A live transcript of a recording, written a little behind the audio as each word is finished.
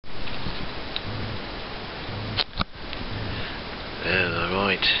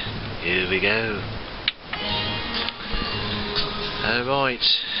Alright, here we go. Alright,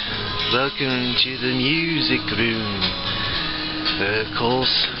 welcome to the music room. Of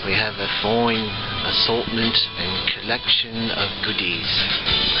course, we have a fine assortment and collection of goodies.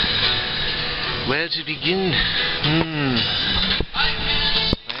 Where to begin?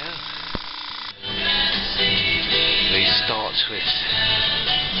 Well, we start with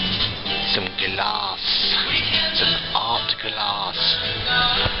some glass, some art glass.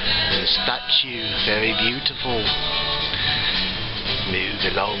 The statue, very beautiful. Move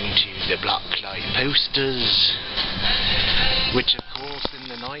along to the blacklight posters, which of course in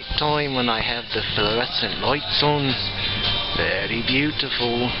the night time when I have the fluorescent lights on, very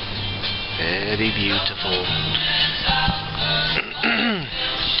beautiful, very beautiful.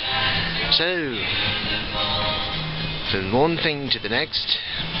 So, from one thing to the next,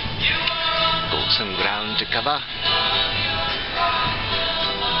 got some ground to cover.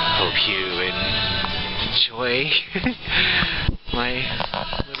 Hope you enjoy my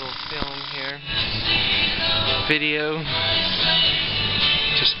little film here, video,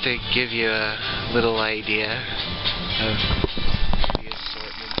 just to give you a little idea of the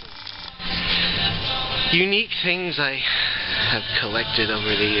assortment of unique things I have collected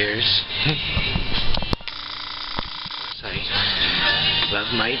over the years. I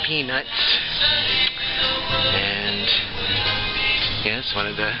love my peanuts, and yes, one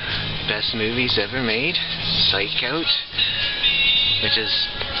of the best movies ever made, Psych Out, which is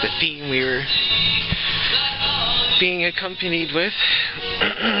the theme we were being accompanied with.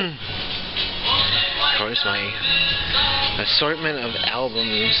 Of course, my assortment of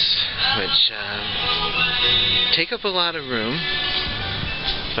albums, which take up a lot of room,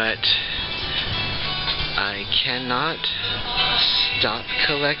 but I cannot stop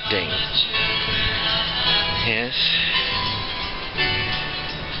collecting. Yes,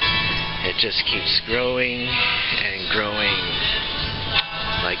 it just keeps growing and growing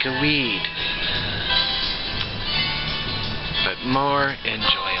like a weed, but more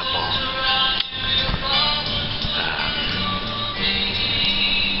enjoyable.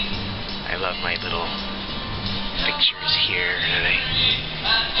 I love my little pictures here that I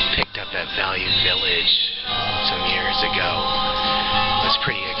picked up at Value Village some years ago. I was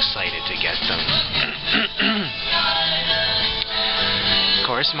pretty excited to get them. Of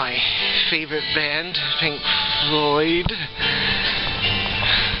course, my favorite band, Pink Floyd.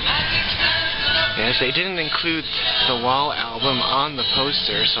 Yes, they didn't include the Wall album on the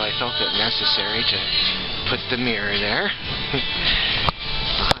poster, so I felt it necessary to put the mirror there.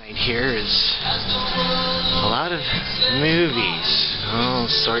 Behind here is a lot of movies, all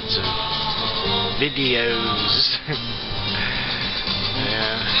sorts of videos.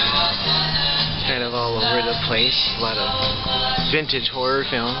 Yeah, kind of all over the place. A lot of vintage horror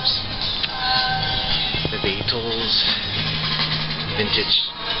films, the Beatles, vintage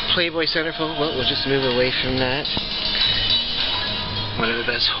Playboy centerfold. Well, we'll just move away from that. One of the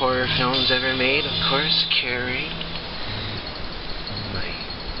best horror films ever made, of course, Carrie. My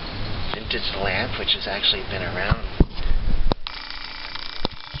vintage lamp, which has actually been around.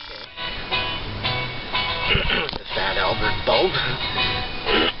 The Fat Albert bulb.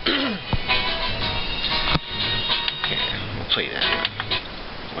 Okay, we'll play that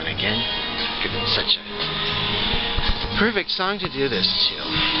one again. It's such a perfect song to do this to.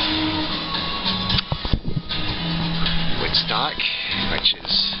 Woodstock, which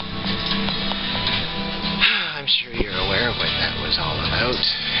is, I'm sure you're aware of what that was all about.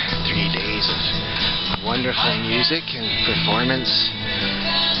 3 days of wonderful music and performance,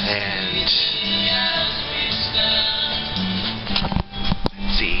 and let's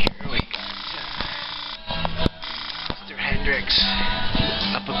see, here we got Mr. Hendrix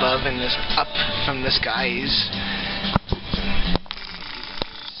up above in this, up from the skies.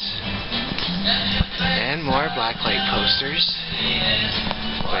 And more blacklight posters,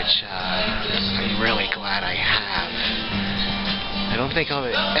 which I'm really glad I have. I don't think I'll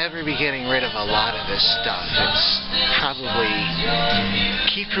ever be getting rid of a lot of this stuff. It's probably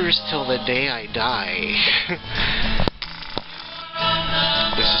keepers till the day I die.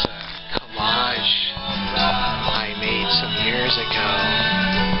 This is a collage I made some years ago.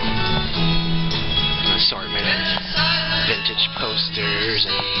 An assortment of vintage posters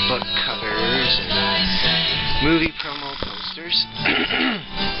and book covers and movie promo posters,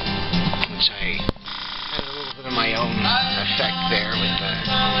 which I had a little bit of my own effect there with the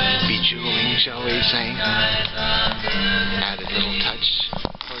bejeweling, shall we say. Added a little touch.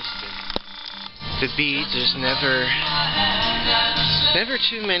 Of course, the beads, there's never Never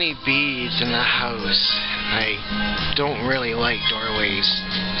too many beads in the house. I don't really like doorways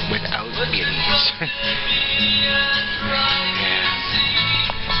without beads. Yeah.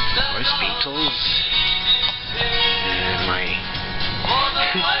 Of course, Beatles. And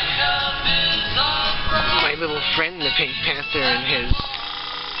my little friend, the Pink Panther, in his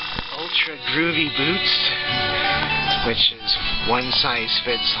ultra groovy boots, which is one size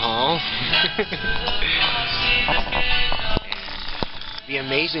fits all. The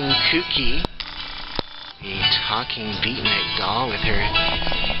amazing Kooky, the talking beatnik doll with her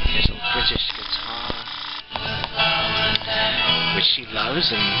little British guitar, which she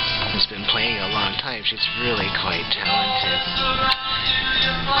loves and has been playing a long time. She's really quite talented.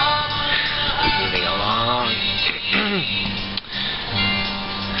 Moving along.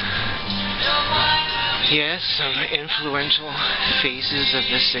 Yes, some influential faces of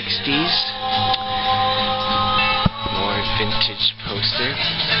the 60s. More vintage poster.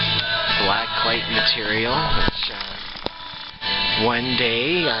 Black light material, which one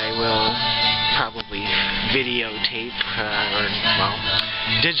day I will probably videotape, or, well,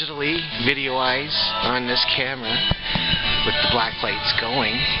 digitally videoize on this camera with the black lights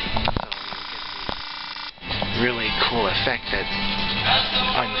going. So you get the really cool effect that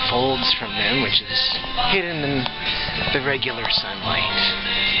unfolds from them, which is hidden in the regular sunlight.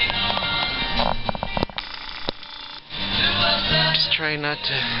 Just try not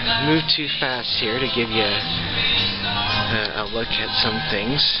to move too fast here to give you a look at some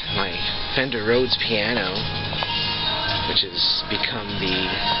things. My Fender Rhodes piano, which has become the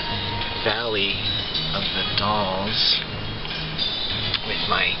Valley of the Dolls, with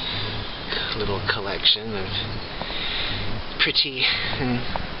my little collection of pretty and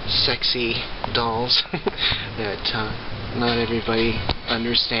sexy dolls that not everybody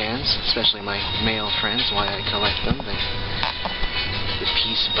understands, especially my male friends, why I collect them. The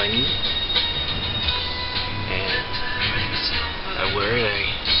Peace Bunny, and a word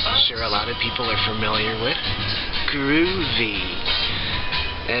I'm sure a lot of people are familiar with, groovy.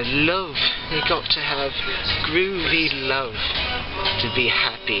 And love, you got to have groovy love to be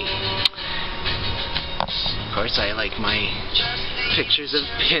happy. Of course, I like my pictures of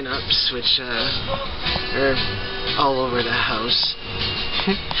pin-ups, which are all over the house.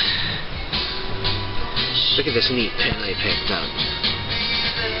 Look at this neat pin I picked up.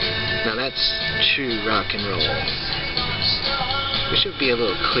 Now that's true rock and roll. We should be a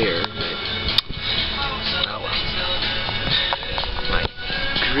little clearer, but oh well. My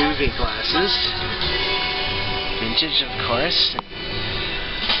groovy glasses, vintage of course, and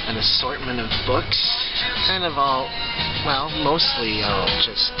an assortment of books, kind of all, well, mostly all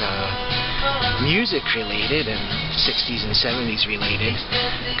just music related and 60s and 70s related,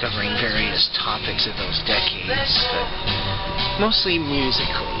 covering various topics of those decades, but mostly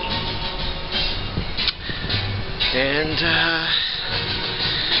musically. And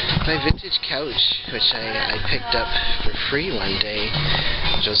my vintage couch, which I picked up for free one day,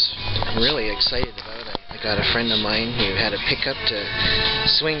 just really excited about it. I got a friend of mine who had a pickup to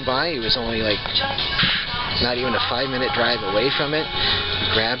swing by. He was only like not even a 5-minute drive away from it. He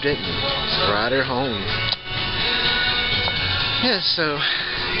grabbed it and brought her home. Yeah, so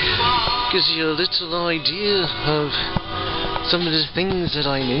gives you a little idea of some of the things that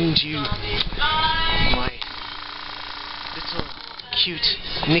I'm into. My little cute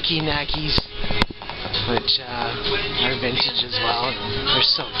knicky-knackies, which are vintage as well. They're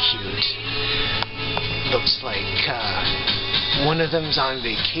so cute. Looks like one of them's on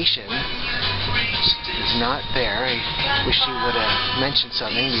vacation. He's not there. I wish he would have mentioned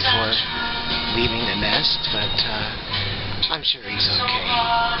something before leaving the nest, but I'm sure he's okay.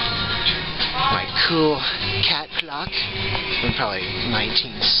 My cool cat clock from probably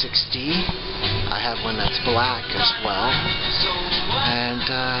 1960. I have one that's black as well. And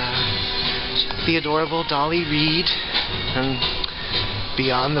the adorable Dolly Reed from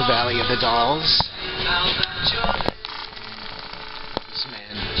Beyond the Valley of the Dolls. This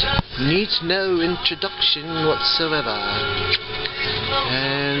man needs no introduction whatsoever.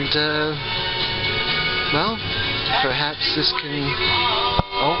 And, well, perhaps this can...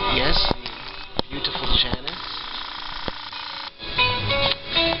 Oh, yes, the beautiful Janice.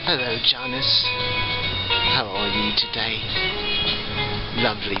 Hello, Janice. How are you today?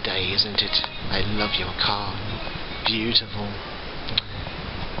 Lovely day, isn't it? I love your car. Beautiful.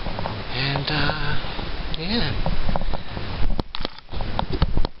 And, yeah.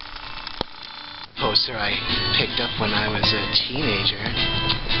 Poster I picked up when I was a teenager,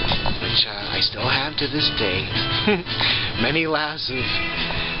 which I still have to this day. Many laughs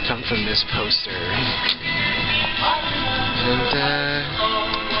have come from this poster. And,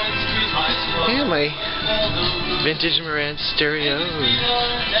 my vintage Marantz stereo.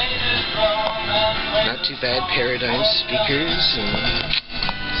 Not too bad Paradigm speakers.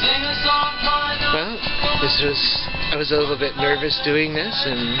 Well, I was a little bit nervous doing this,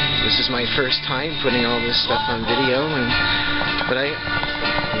 and this is my first time putting all this stuff on video, but I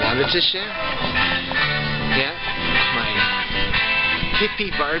wanted to share. Yeah, my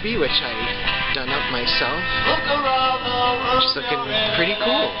hippie Barbie, which I done up myself. She's looking pretty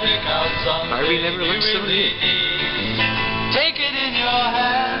cool. Barbie never looked so neat. Take it in your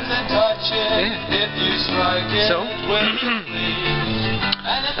hands and touch it. If you strike it. So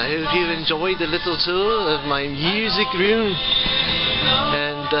I hope you enjoyed the little tour of my music room.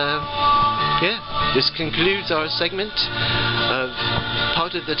 And yeah, this concludes our segment of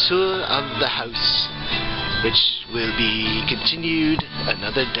part of the tour of the house, which will be continued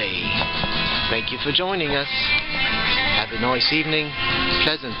another day. Thank you for joining us. Have a nice evening,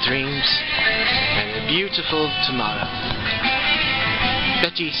 pleasant dreams, and a beautiful tomorrow.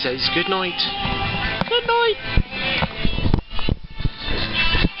 Betty says good night. Good night.